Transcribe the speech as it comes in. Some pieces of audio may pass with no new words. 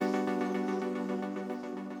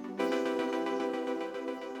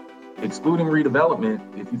excluding redevelopment,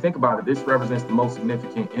 if you think about it, this represents the most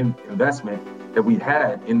significant investment that we've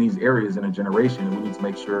had in these areas in a generation, and we need to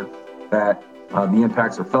make sure that the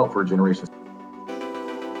impacts are felt for generations.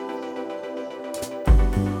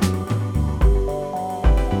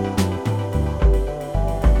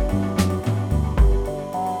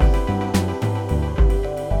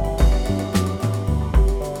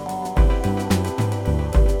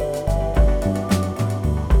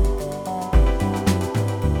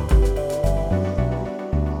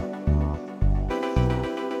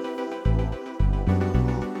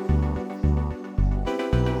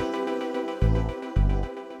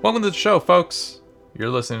 Welcome to the show, folks. You're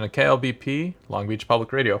listening to KLBP, Long Beach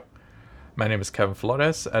Public Radio. My name is Kevin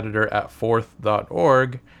Flores, editor at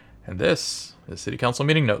Fourth.org, and this is City Council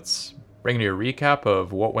Meeting Notes, bringing you a recap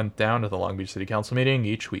of what went down at the Long Beach City Council meeting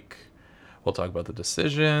each week. We'll talk about the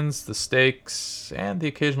decisions, the stakes, and the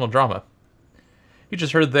occasional drama. You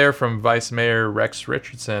just heard there from Vice Mayor Rex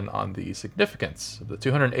Richardson on the significance of the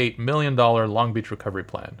 $208 million Long Beach Recovery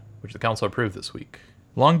Plan, which the council approved this week.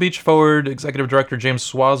 Long Beach Forward Executive Director James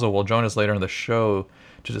Suazo will join us later in the show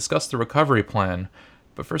to discuss the recovery plan.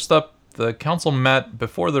 But first up, the council met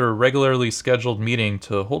before their regularly scheduled meeting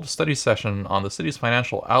to hold a study session on the city's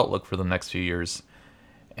financial outlook for the next few years.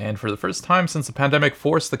 And for the first time since the pandemic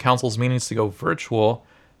forced the council's meetings to go virtual,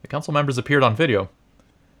 the council members appeared on video.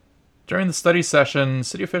 During the study session,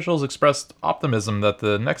 city officials expressed optimism that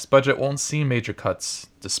the next budget won't see major cuts,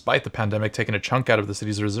 despite the pandemic taking a chunk out of the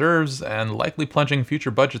city's reserves and likely plunging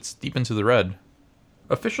future budgets deep into the red.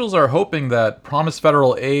 Officials are hoping that promised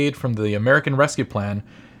federal aid from the American Rescue Plan,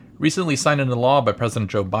 recently signed into law by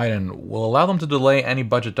President Joe Biden, will allow them to delay any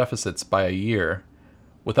budget deficits by a year.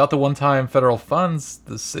 Without the one-time federal funds,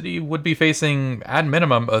 the city would be facing, at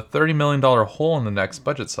minimum, a $30 million hole in the next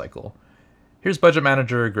budget cycle. Here's Budget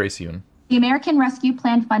Manager Grace Yoon. The American Rescue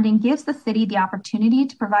Plan funding gives the city the opportunity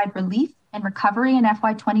to provide relief and recovery in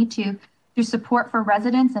FY22 through support for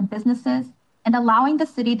residents and businesses and allowing the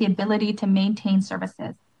city the ability to maintain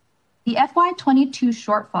services. The FY22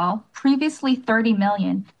 shortfall, previously $30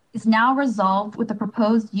 million, is now resolved with the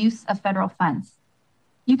proposed use of federal funds.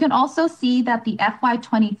 You can also see that the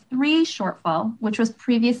FY23 shortfall, which was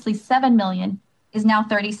previously $7 million, is now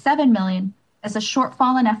 $37 million, as the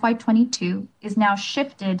shortfall in FY22 is now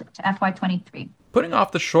shifted to FY23. Putting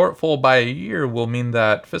off the shortfall by a year will mean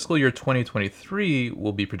that fiscal year 2023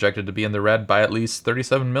 will be projected to be in the red by at least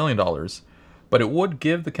 $37 million, but it would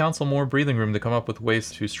give the council more breathing room to come up with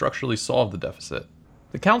ways to structurally solve the deficit.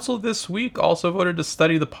 The council this week also voted to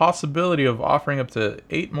study the possibility of offering up to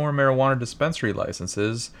 8 more marijuana dispensary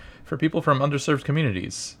licenses for people from underserved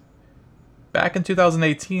communities. Back in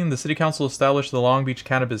 2018, the City Council established the Long Beach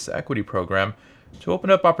Cannabis Equity Program to open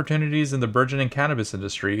up opportunities in the burgeoning cannabis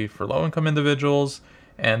industry for low-income individuals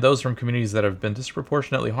and those from communities that have been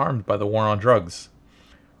disproportionately harmed by the war on drugs.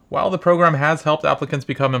 While the program has helped applicants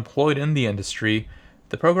become employed in the industry,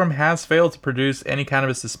 the program has failed to produce any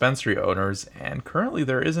cannabis dispensary owners, and currently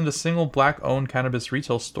there isn't a single Black-owned cannabis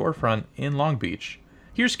retail storefront in Long Beach.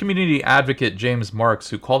 Here's community advocate James Marks,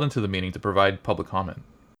 who called into the meeting to provide public comment.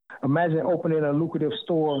 Imagine opening a lucrative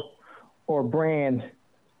store or brand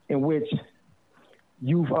in which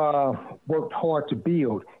you've worked hard to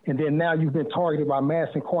build, and then now you've been targeted by mass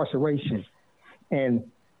incarceration, and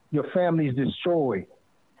your family's destroyed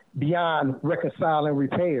beyond reconcile and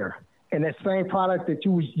repair. And that same product that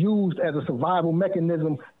you used as a survival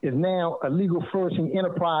mechanism is now a legal flourishing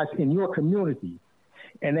enterprise in your community.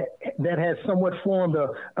 And that has somewhat formed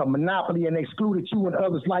a monopoly and excluded you and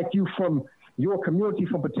others like you from your community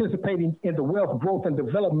from participating in the wealth, growth, and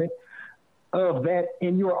development of that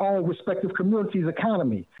in your own respective community's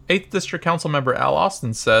economy. 8th District Council member Al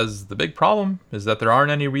Austin says the big problem is that there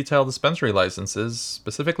aren't any retail dispensary licenses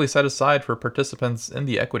specifically set aside for participants in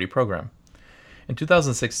the equity program. In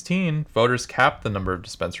 2016, voters capped the number of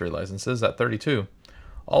dispensary licenses at 32,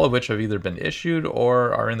 all of which have either been issued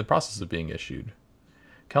or are in the process of being issued.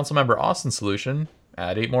 Councilmember Austin's solution: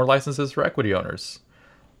 add 8 more licenses for equity owners.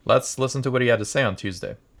 Let's listen to what he had to say on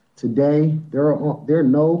Tuesday. Today, there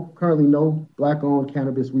are currently no Black-owned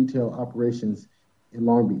cannabis retail operations in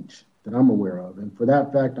Long Beach that I'm aware of. And for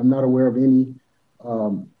that fact, I'm not aware of any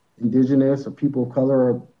indigenous or people of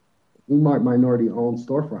color or minority-owned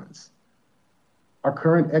storefronts. Our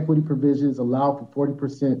current equity provisions allow for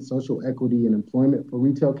 40% social equity and employment for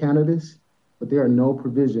retail cannabis, but there are no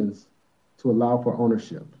provisions to allow for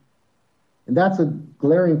ownership. And that's a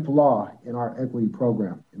glaring flaw in our equity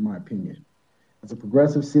program, in my opinion. As a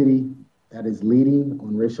progressive city that is leading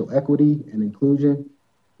on racial equity and inclusion,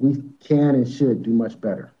 we can and should do much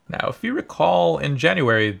better. Now, if you recall, in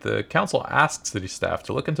January, the council asked city staff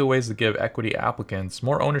to look into ways to give equity applicants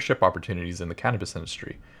more ownership opportunities in the cannabis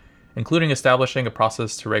industry, including establishing a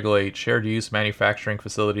process to regulate shared-use manufacturing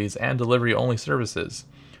facilities and delivery-only services,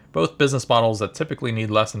 both business models that typically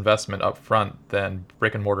need less investment up front than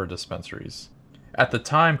brick-and-mortar dispensaries. At the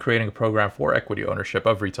time, creating a program for equity ownership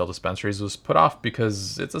of retail dispensaries was put off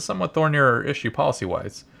because it's a somewhat thornier issue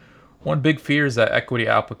policy-wise. One big fear is that equity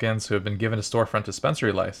applicants who have been given a storefront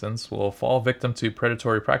dispensary license will fall victim to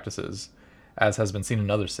predatory practices, as has been seen in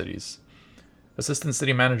other cities. Assistant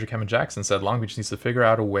City Manager Kevin Jackson said Long Beach needs to figure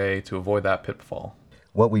out a way to avoid that pitfall.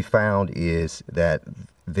 What we found is that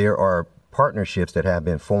there are partnerships that have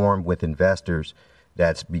been formed with investors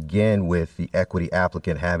that begin with the equity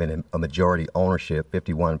applicant having a majority ownership,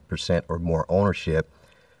 51% or more ownership,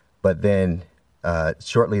 but then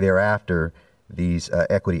shortly thereafter, these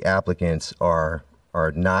equity applicants are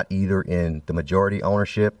not either in the majority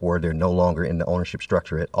ownership or they're no longer in the ownership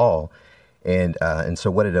structure at all. And so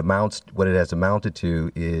what it has amounted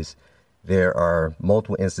to is there are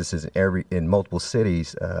multiple instances in multiple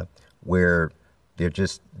cities where they're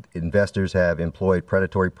just investors have employed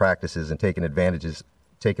predatory practices and taken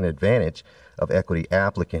advantage of equity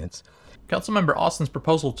applicants. Councilmember Austin's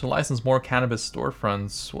proposal to license more cannabis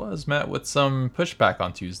storefronts was met with some pushback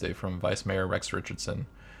on Tuesday from Vice Mayor Rex Richardson,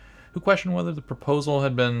 who questioned whether the proposal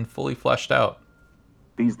had been fully fleshed out.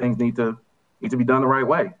 These things need to be done the right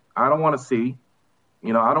way. I don't want to see,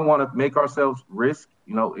 I don't want to make ourselves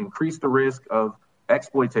increase the risk of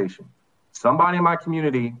exploitation. Somebody in my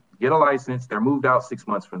community get a license, they're moved out 6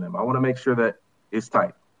 months from them. I want to make sure that it's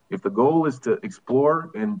tight. If the goal is to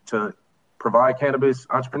explore and to provide cannabis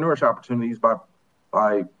entrepreneurship opportunities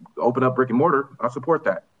by open up brick and mortar, I support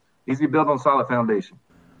that. Needs to be built on a solid foundation.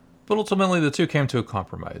 But ultimately, the two came to a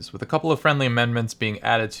compromise, with a couple of friendly amendments being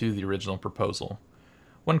added to the original proposal.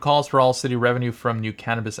 One calls for all city revenue from new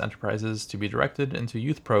cannabis enterprises to be directed into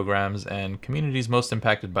youth programs and communities most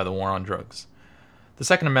impacted by the war on drugs. The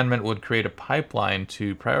second amendment would create a pipeline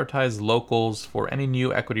to prioritize locals for any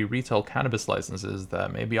new equity retail cannabis licenses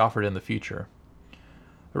that may be offered in the future.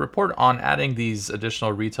 A report on adding these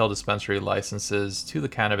additional retail dispensary licenses to the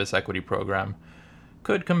cannabis equity program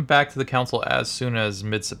could come back to the council as soon as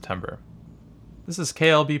mid-September. This is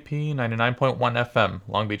KLBP 99.1 FM,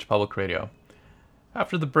 Long Beach Public Radio.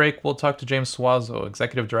 After the break, we'll talk to James Suazo,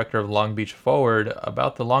 Executive Director of Long Beach Forward,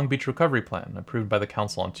 about the Long Beach Recovery Plan approved by the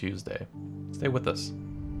council on Tuesday. Stay with us.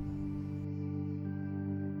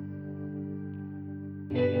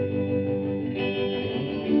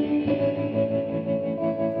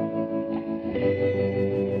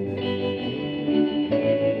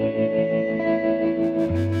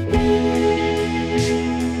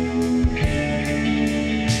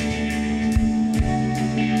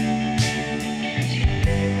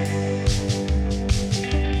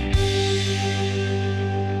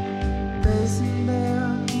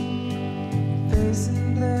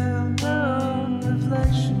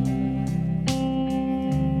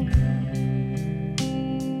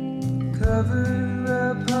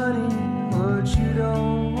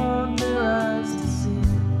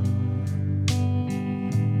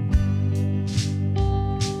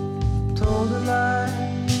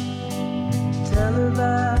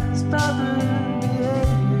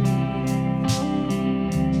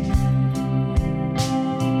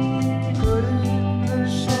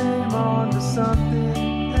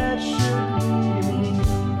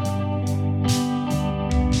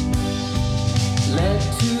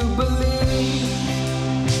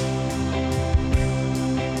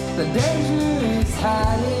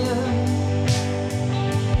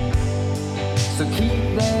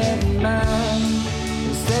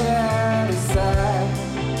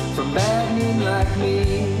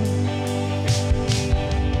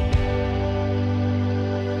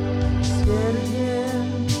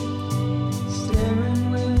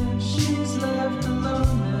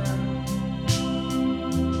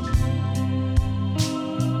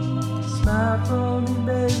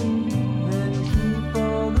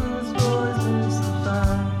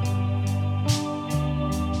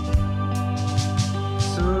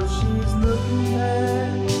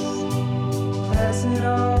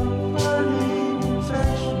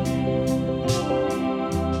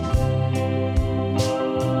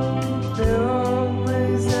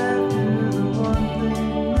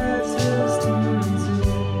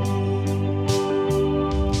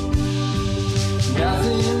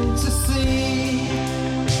 Nothing to see.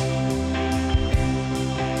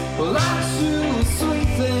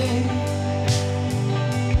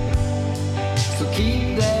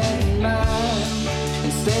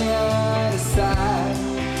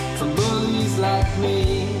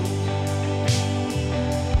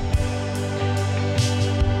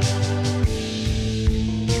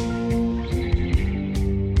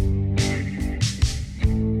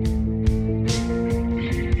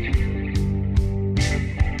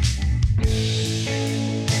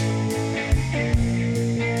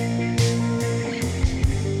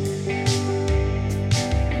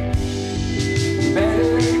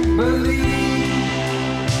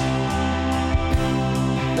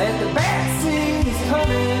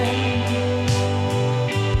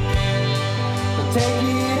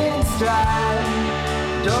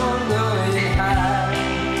 don't go it high.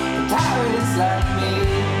 The pirates like me,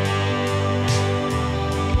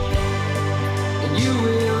 and you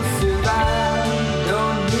will survive.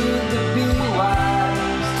 Don't need to be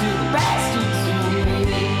wise to the bastards who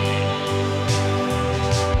me.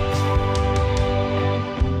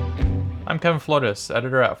 I'm Kevin Flores,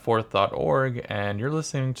 editor at Fourth.org, and you're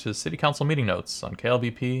listening to City Council Meeting Notes on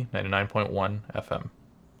KLBP 99.1 FM.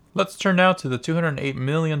 Let's turn now to the $208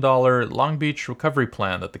 million Long Beach Recovery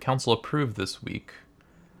Plan that the Council approved this week.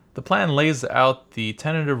 The plan lays out the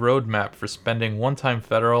tentative roadmap for spending one-time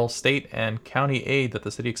federal, state, and county aid that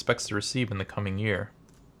the city expects to receive in the coming year.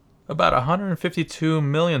 About $152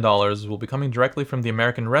 million will be coming directly from the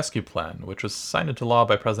American Rescue Plan, which was signed into law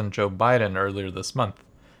by President Joe Biden earlier this month.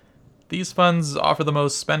 These funds offer the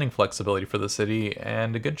most spending flexibility for the city,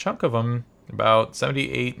 and a good chunk of them, about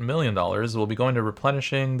 $78 million, will be going to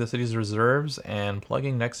replenishing the city's reserves and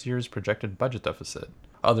plugging next year's projected budget deficit.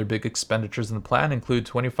 Other big expenditures in the plan include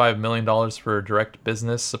 $25 million for direct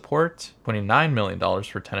business support, $29 million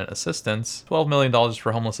for tenant assistance, $12 million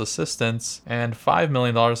for homeless assistance, and $5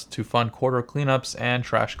 million to fund corridor cleanups and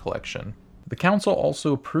trash collection. The council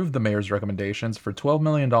also approved the mayor's recommendations for $12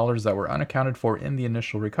 million that were unaccounted for in the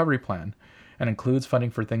initial recovery plan, and includes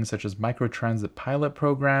funding for things such as microtransit pilot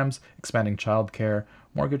programs, expanding childcare,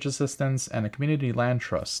 mortgage assistance, and a community land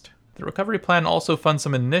trust. The recovery plan also funds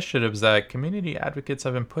some initiatives that community advocates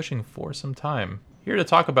have been pushing for some time. Here to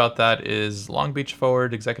talk about that is Long Beach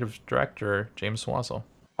Forward Executive Director James Swassel.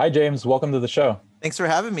 Hi, James. Welcome to the show. Thanks for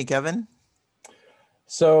having me, Kevin.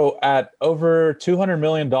 So at over $200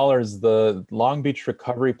 million, the Long Beach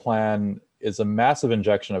Recovery Plan is a massive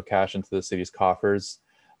injection of cash into the city's coffers.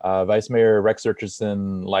 Vice Mayor Rex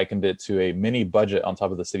Richardson likened it to a mini budget on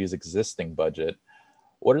top of the city's existing budget.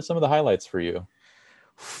 What are some of the highlights for you?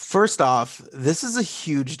 First off, this is a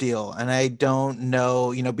huge deal. And I don't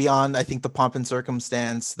know, beyond, I think, the pomp and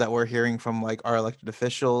circumstance that we're hearing from like our elected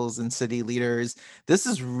officials and city leaders, this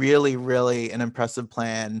is really, really an impressive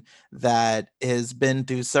plan that has been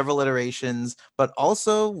through several iterations, but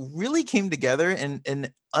also really came together in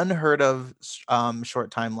an unheard of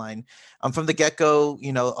short timeline. From the get-go,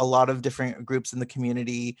 a lot of different groups in the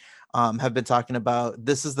community have been talking about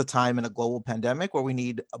this is the time in a global pandemic where we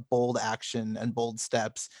need a bold action and bold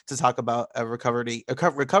steps to talk about a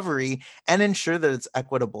recovery and ensure that it's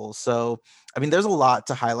equitable. So, there's a lot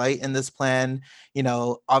to highlight in this plan.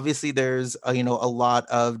 Obviously there's a lot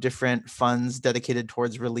of different funds dedicated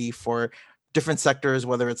towards relief for different sectors,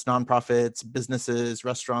 whether it's nonprofits, businesses,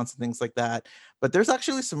 restaurants, and things like that. But there's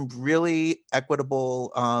actually some really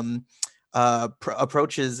equitable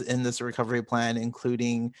approaches in this recovery plan,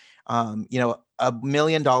 including, $1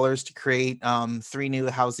 million to create 3 new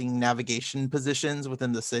housing navigation positions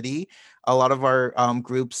within the city. A lot of our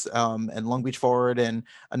groups and Long Beach Forward and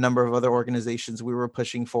a number of other organizations, we were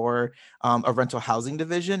pushing for a rental housing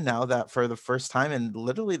division. Now that for the first time in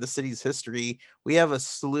literally the city's history, we have a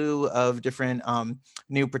slew of different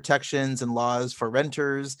new protections and laws for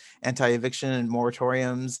renters, anti-eviction and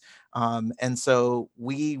moratoriums. And so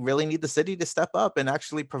we really need the city to step up and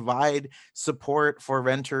actually provide support for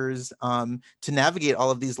renters to navigate all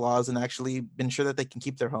of these laws and actually ensure that they can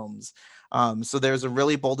keep their homes. So there's a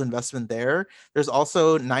really bold investment there. There's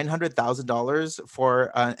also $900,000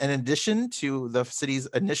 for an addition to the city's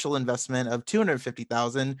initial investment of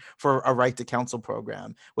 $250,000 for a right to counsel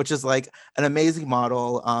program, which is like an amazing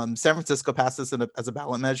model. San Francisco passed this as a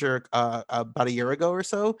ballot measure about a year ago or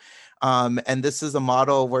so. And this is a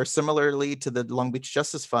model where, similarly to the Long Beach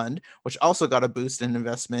Justice Fund, which also got a boost in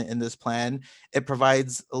investment in this plan, it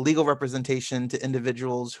provides legal representation to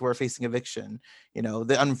individuals who are facing eviction.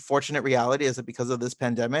 The unfortunate reality is that because of this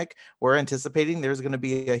pandemic, we're anticipating there's going to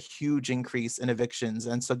be a huge increase in evictions.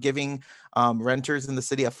 And so giving renters in the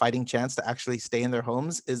city a fighting chance to actually stay in their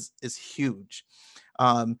homes is huge.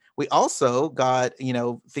 We also got,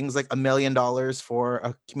 things like $1 million for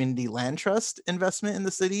a community land trust investment in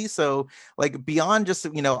the city. So like beyond just,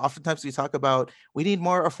 oftentimes we talk about, we need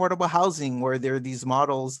more affordable housing where there are these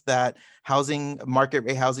models that market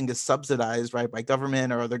rate housing is subsidized, right, by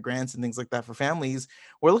government or other grants and things like that for families.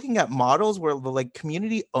 We're looking at models where the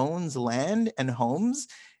community owns land and homes,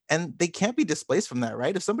 and they can't be displaced from that,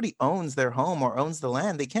 right? If somebody owns their home or owns the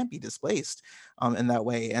land, they can't be displaced in that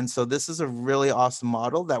way. And so this is a really awesome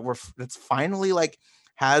model that's finally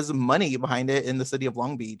has money behind it in the city of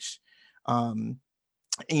Long Beach.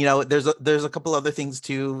 There's a couple other things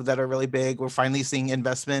too that are really big. We're finally seeing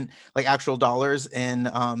investment, like actual dollars, in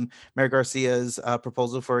Mayor Garcia's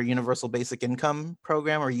proposal for a universal basic income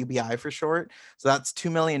program, or UBI for short. So that's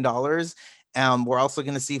 $2 million. We're also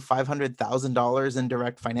going to see $500,000 in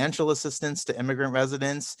direct financial assistance to immigrant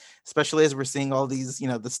residents, especially as we're seeing all these, the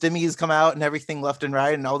stimmies come out and everything left and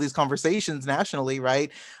right, and all these conversations nationally,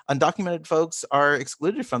 right? Undocumented folks are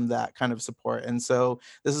excluded from that kind of support. And so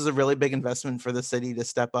this is a really big investment for the city to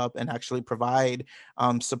step up and actually provide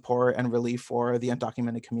support and relief for the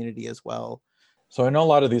undocumented community as well. So I know a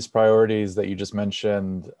lot of these priorities that you just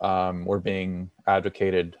mentioned were being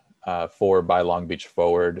advocated for by Long Beach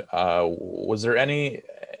Forward. Was there any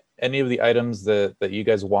of the items that you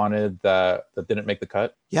guys wanted that didn't make the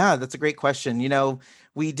cut? Yeah, that's a great question.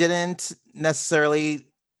 We didn't necessarily,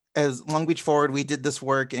 as Long Beach Forward, we did this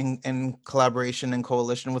work in collaboration and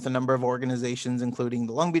coalition with a number of organizations, including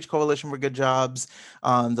the Long Beach Coalition for Good Jobs,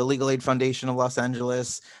 the Legal Aid Foundation of Los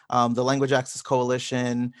Angeles, the Language Access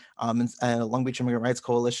Coalition, and Long Beach Immigrant Rights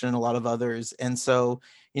Coalition, and a lot of others. And so,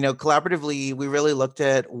 collaboratively, we really looked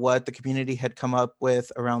at what the community had come up with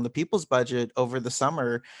around the people's budget over the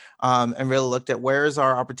summer, and really looked at where is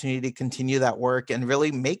our opportunity to continue that work and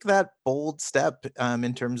really make that bold step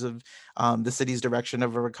in terms of the city's direction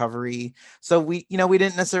of a recovery. So we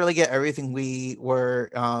didn't necessarily get everything we were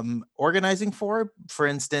organizing for. For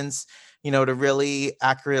instance, to really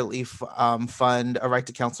accurately fund a right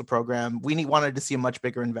to counsel program, we wanted to see a much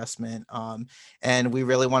bigger investment. And we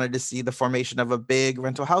really wanted to see the formation of a big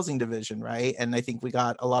rental housing division, right? And I think we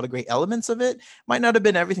got a lot of great elements of it. Might not have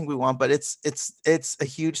been everything we want, but it's a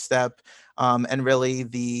huge step. And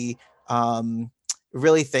really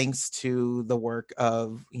really thanks to the work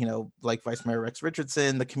of, like Vice Mayor Rex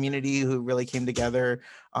Richardson, the community who really came together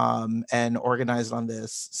and organized on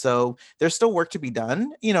this. So there's still work to be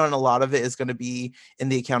done, and a lot of it is going to be in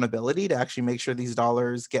the accountability to actually make sure these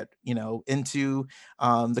dollars get, into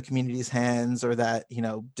the community's hands, or that,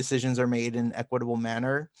 decisions are made in an equitable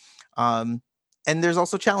manner. And there's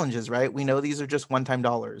also challenges, right? We know these are just one-time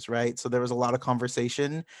dollars, right? So there was a lot of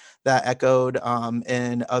conversation that echoed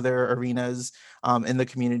in other arenas in the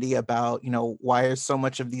community about, why are so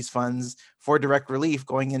much of these funds for direct relief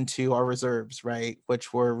going into our reserves, right?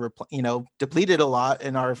 Which were, depleted a lot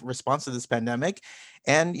in our response to this pandemic.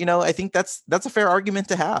 And, I think that's a fair argument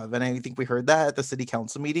to have. And I think we heard that at the city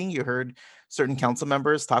council meeting. You heard certain council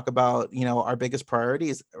members talk about, our biggest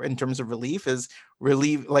priorities in terms of relief is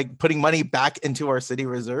like putting money back into our city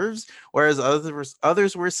reserves. Whereas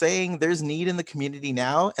others were saying there's need in the community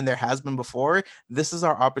now, and there has been before. This is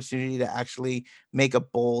our opportunity to actually make a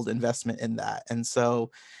bold investment in that. And so,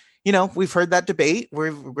 we've heard that debate.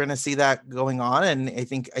 We're going to see that going on. And I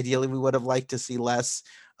think ideally we would have liked to see less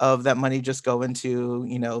of that money just go into,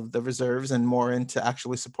 the reserves and more into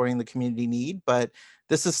actually supporting the community need. But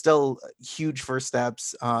this is still huge first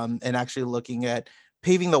steps and actually looking at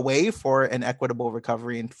paving the way for an equitable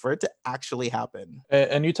recovery and for it to actually happen.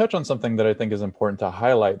 And you touch on something that I think is important to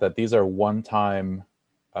highlight, that these are one-time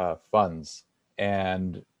funds.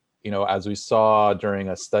 And, as we saw during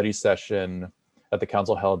a study session that the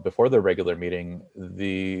council held before the regular meeting,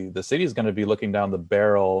 the city is going to be looking down the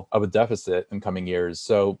barrel of a deficit in coming years.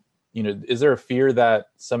 So, is there a fear that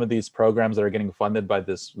some of these programs that are getting funded by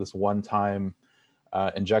this one-time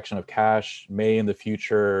injection of cash may in the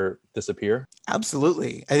future disappear?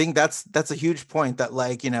 Absolutely. I think that's a huge point, that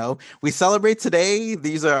we celebrate today.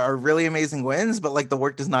 These are really amazing wins, but the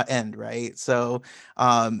work does not end, right? So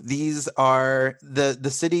these are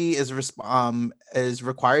the city is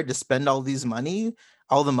required to spend all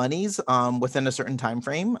the monies within a certain time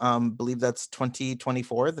frame. Believe that's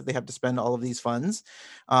 2024 that they have to spend all of these funds.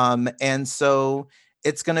 And so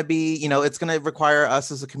it's going to be, it's going to require us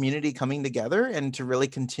as a community coming together and to really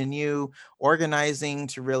continue organizing,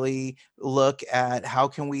 to really look at how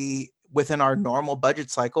can we, within our normal budget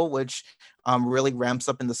cycle, which really ramps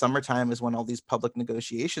up in the summertime is when all these public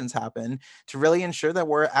negotiations happen, to really ensure that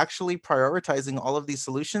we're actually prioritizing all of these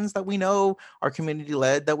solutions that we know are community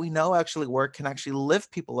led, that we know actually work, can actually lift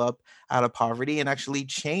people up out of poverty and actually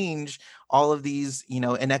change all of these,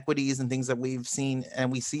 inequities and things that we've seen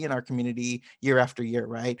and we see in our community year after year,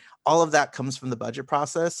 right? All of that comes from the budget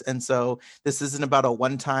process. And so this isn't about a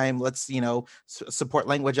one-time, let's, support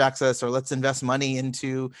language access, or let's invest money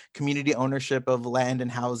into community ownership of land and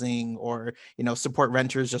housing, or, support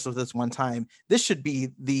renters just with this one time. This should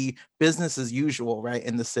be the business as usual, right,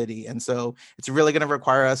 in the city. And so it's really going to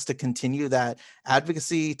require us to continue that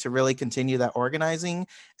advocacy, to really continue that organizing,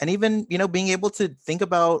 and even, being able to think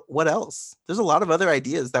about what else. There's a lot of other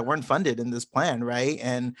ideas that weren't funded in this plan, right?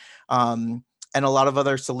 And a lot of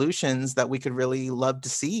other solutions that we could really love to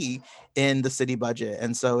see in the city budget.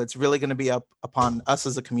 And so it's really going to be up upon us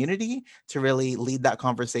as a community to really lead that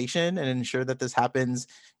conversation and ensure that this happens,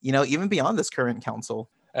 even beyond this current council.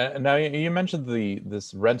 And now you mentioned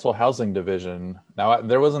this rental housing division. Now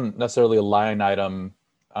there wasn't necessarily a line item,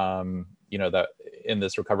 that in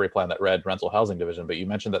this recovery plan that read rental housing division, but you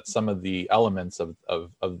mentioned that some of the elements of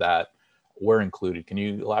that were included. Can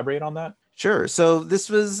you elaborate on that? Sure. So this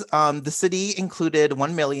was the city included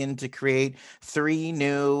 1 million to create 3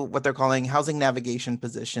 new what they're calling housing navigation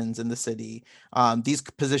positions in the city. These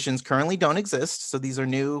positions currently don't exist, so these are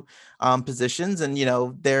new positions. And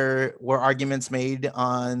there were arguments made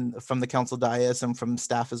from the council dais and from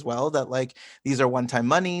staff as well that like these are one-time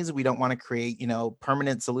monies. We don't want to create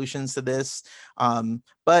permanent solutions to this.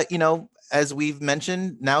 But as we've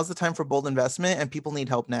mentioned, now's the time for bold investment, and people need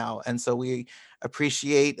help now. And so we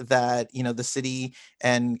appreciate that the city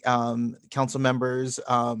and council members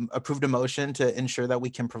approved a motion to ensure that we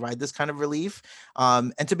can provide this kind of relief.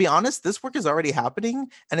 And to be honest, this work is already happening,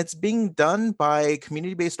 and it's being done by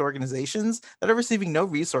community-based organizations that are receiving no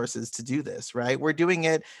resources to do this, right? We're doing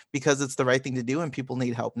it because it's the right thing to do and people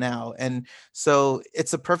need help now. And so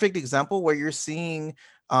it's a perfect example where you're seeing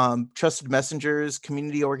trusted messengers,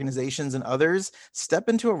 community organizations, and others step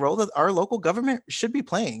into a role that our local government should be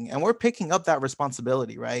playing. And we're picking up that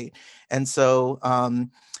responsibility, right? And so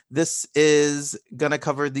this is going to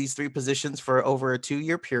cover these 3 positions for over a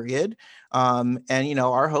 2-year period. And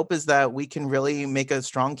our hope is that we can really make a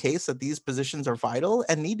strong case that these positions are vital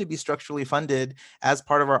and need to be structurally funded as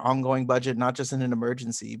part of our ongoing budget, not just in an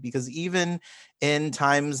emergency. Because even in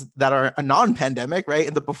times that are a non-pandemic, right,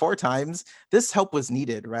 in the before times, this help was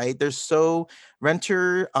needed, right? There's so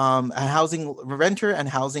renter and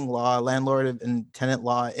housing law, landlord and tenant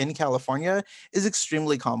law in California is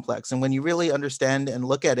extremely complex. And when you really understand and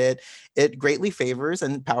look at it, it greatly favors,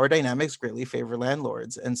 and power dynamics greatly favor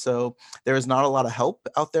landlords. And so there is not a lot of help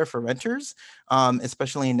out there for renters,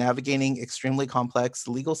 especially in navigating extremely complex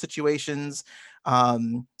legal situations.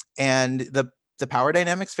 And the power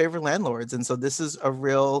dynamics favor landlords. And so this is a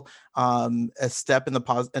real a step in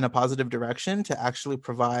a positive direction to actually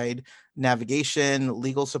provide navigation,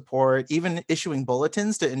 legal support, even issuing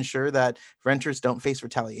bulletins to ensure that renters don't face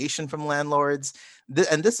retaliation from landlords.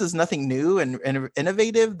 And this is nothing new and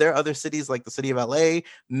innovative. There are other cities like the city of LA,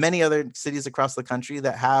 many other cities across the country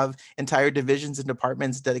that have entire divisions and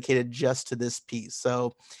departments dedicated just to this piece.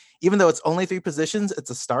 So even though it's only 3 positions, it's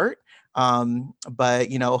a start.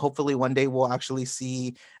 But hopefully one day we'll actually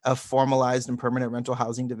see a formalized and permanent rental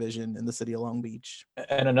housing division in the city of Long Beach.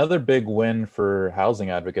 And another big win for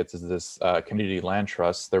housing advocates is this community land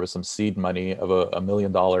trust. There was some seed money of $1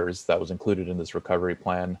 million that was included in this recovery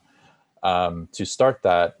plan to start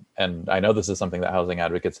that. And I know this is something that housing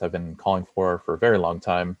advocates have been calling for a very long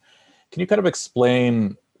time. Can you kind of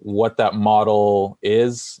explain what that model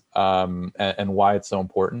is and why it's so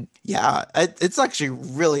important? Yeah, it's actually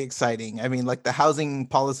really exciting. I mean, like the housing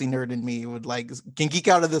policy nerd in me can geek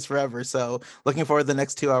out of this forever. So looking forward to the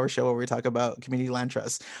next 2-hour show where we talk about community land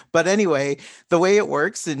trusts. But anyway, the way it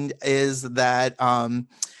works is that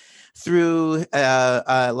through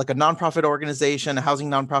like a nonprofit organization, a housing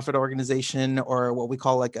nonprofit organization, or what we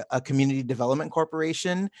call like a community development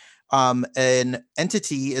corporation, an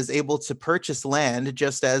entity is able to purchase land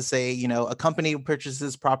just as a company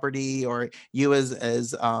purchases property, or you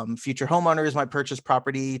as future homeowners might purchase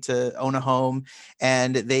property to own a home,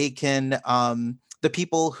 and they can the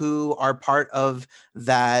people who are part of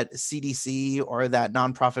that CDC or that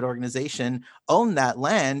nonprofit organization own that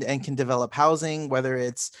land and can develop housing, whether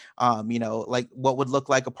it's, like what would look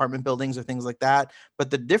like apartment buildings or things like that.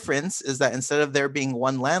 But the difference is that instead of there being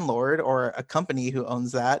one landlord or a company who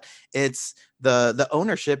owns that, it's the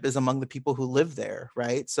ownership is among the people who live there,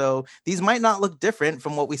 right? So these might not look different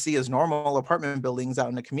from what we see as normal apartment buildings out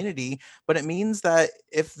in the community, but it means that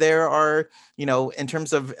if there are, in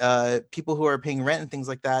terms of people who are paying rent and things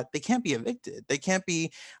like that, they can't be evicted. They can't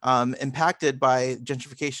be impacted by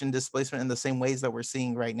gentrification, displacement in the same ways that we're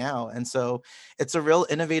seeing right now. And so it's a real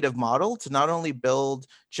innovative model to not only build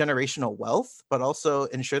generational wealth, but also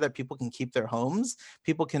ensure that people can keep their homes,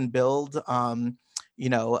 people can build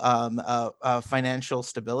financial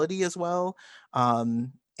stability as well.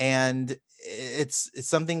 And it's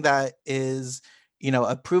something that is,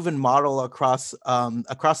 a proven model across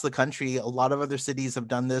the country. A lot of other cities have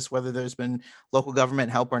done this, whether there's been local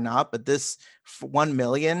government help or not. But this 1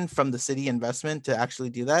 million from the city investment to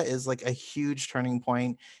actually do that is like a huge turning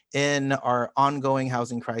point in our ongoing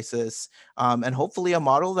housing crisis, and hopefully a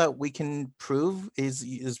model that we can prove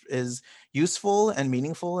is useful and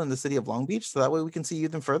meaningful in the city of Long Beach. So that way we can see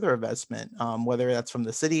even further investment, whether that's from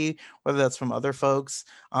the city, whether that's from other folks,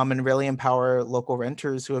 and really empower local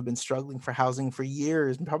renters who have been struggling for housing for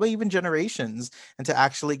years, and probably even generations, and to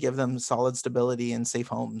actually give them solid stability and safe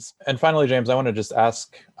homes. And finally, James, I want to just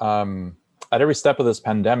ask, at every step of this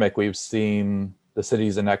pandemic, we've seen the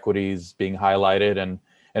city's inequities being highlighted and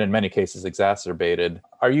in many cases exacerbated.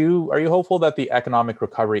 Are you hopeful that the economic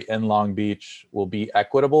recovery in Long Beach will be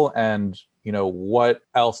equitable? And what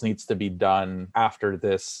else needs to be done after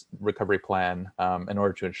this recovery plan in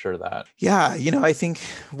order to ensure that? Yeah, I think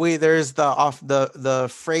there's the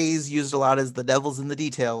phrase used a lot is the devil's in the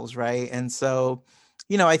details, right? And so,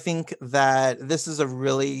 I think that this is a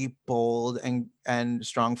really bold and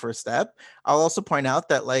strong first step. I'll also point out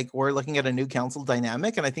that we're looking at a new council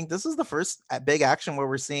dynamic, and I think this is the first big action where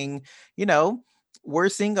we're seeing, we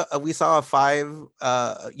saw a 5,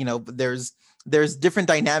 there's different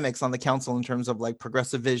dynamics on the council in terms of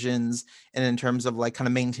progressive visions and in terms of kind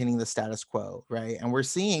of maintaining the status quo, right? And we're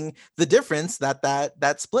seeing the difference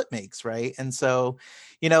that split makes, right? And so,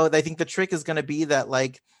 I think the trick is going to be that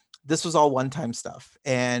this was all one-time stuff,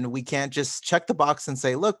 and we can't just check the box and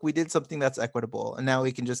say, look, we did something that's equitable, and now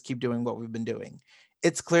we can just keep doing what we've been doing.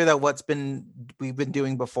 It's clear that we've been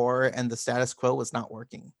doing before, and the status quo was not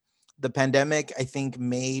working. The pandemic, I think,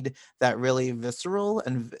 made that really visceral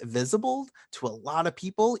and visible to a lot of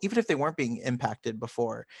people, even if they weren't being impacted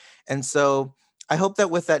before. And so I hope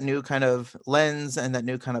that with that new kind of lens and that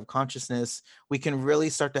new kind of consciousness, we can really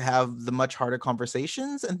start to have the much harder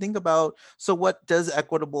conversations and think about, so what does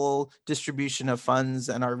equitable distribution of funds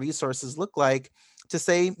and our resources look like, to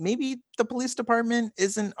say maybe the police department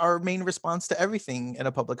isn't our main response to everything in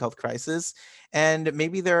a public health crisis. And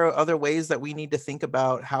maybe there are other ways that we need to think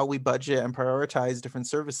about how we budget and prioritize different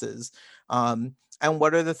services. And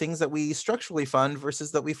what are the things that we structurally fund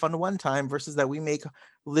versus that we fund one time versus that we make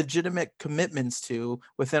legitimate commitments to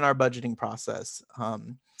within our budgeting process.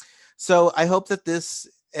 So I hope that this,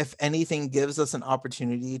 if anything, gives us an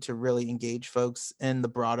opportunity to really engage folks in the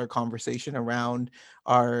broader conversation around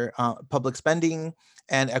our public spending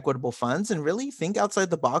and equitable funds, and really think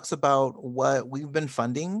outside the box about what we've been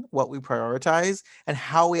funding, what we prioritize, and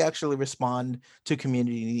how we actually respond to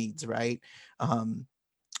community needs, right?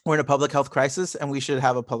 We're in a public health crisis, and we should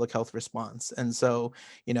have a public health response. And so,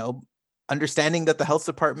 understanding that the health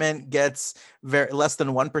department gets less than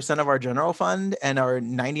 1% of our general fund and are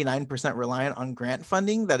 99% reliant on grant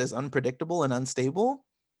funding that is unpredictable and unstable,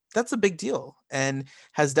 that's a big deal, and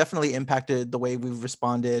has definitely impacted the way we've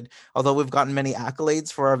responded. Although we've gotten many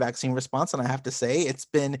accolades for our vaccine response, and I have to say it's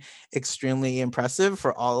been extremely impressive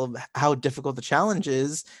for all of how difficult the challenge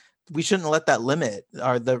is. We shouldn't let that limit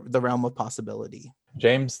the realm of possibility.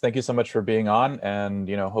 James, thank you so much for being on, and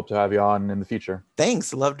hope to have you on in the future.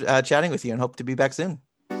 Thanks. Loved chatting with you, and hope to be back soon.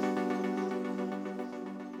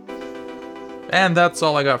 And that's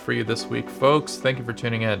all I got for you this week, folks. Thank you for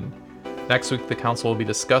tuning in. Next week, the council will be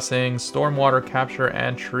discussing stormwater capture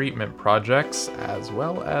and treatment projects, as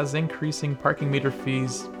well as increasing parking meter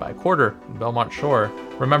fees by a quarter in Belmont Shore.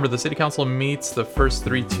 Remember, the City Council meets the first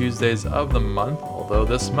 3 Tuesdays of the month, although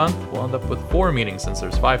this month we'll end up with 4 meetings since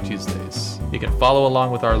there's 5 Tuesdays. You can follow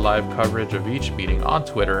along with our live coverage of each meeting on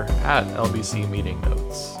Twitter at LBC Meeting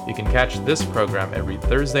Notes. You can catch this program every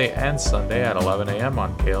Thursday and Sunday at 11 a.m.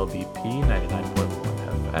 on KLBP 99.1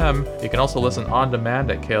 FM. You can also listen on demand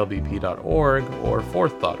at klbp.org or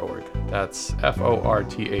forth.org. That's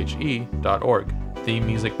forthe.org. Theme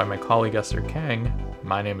music by my colleague Esther Kang.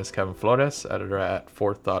 My name is Kevin Flores, editor at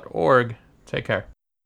forth.org. Take care.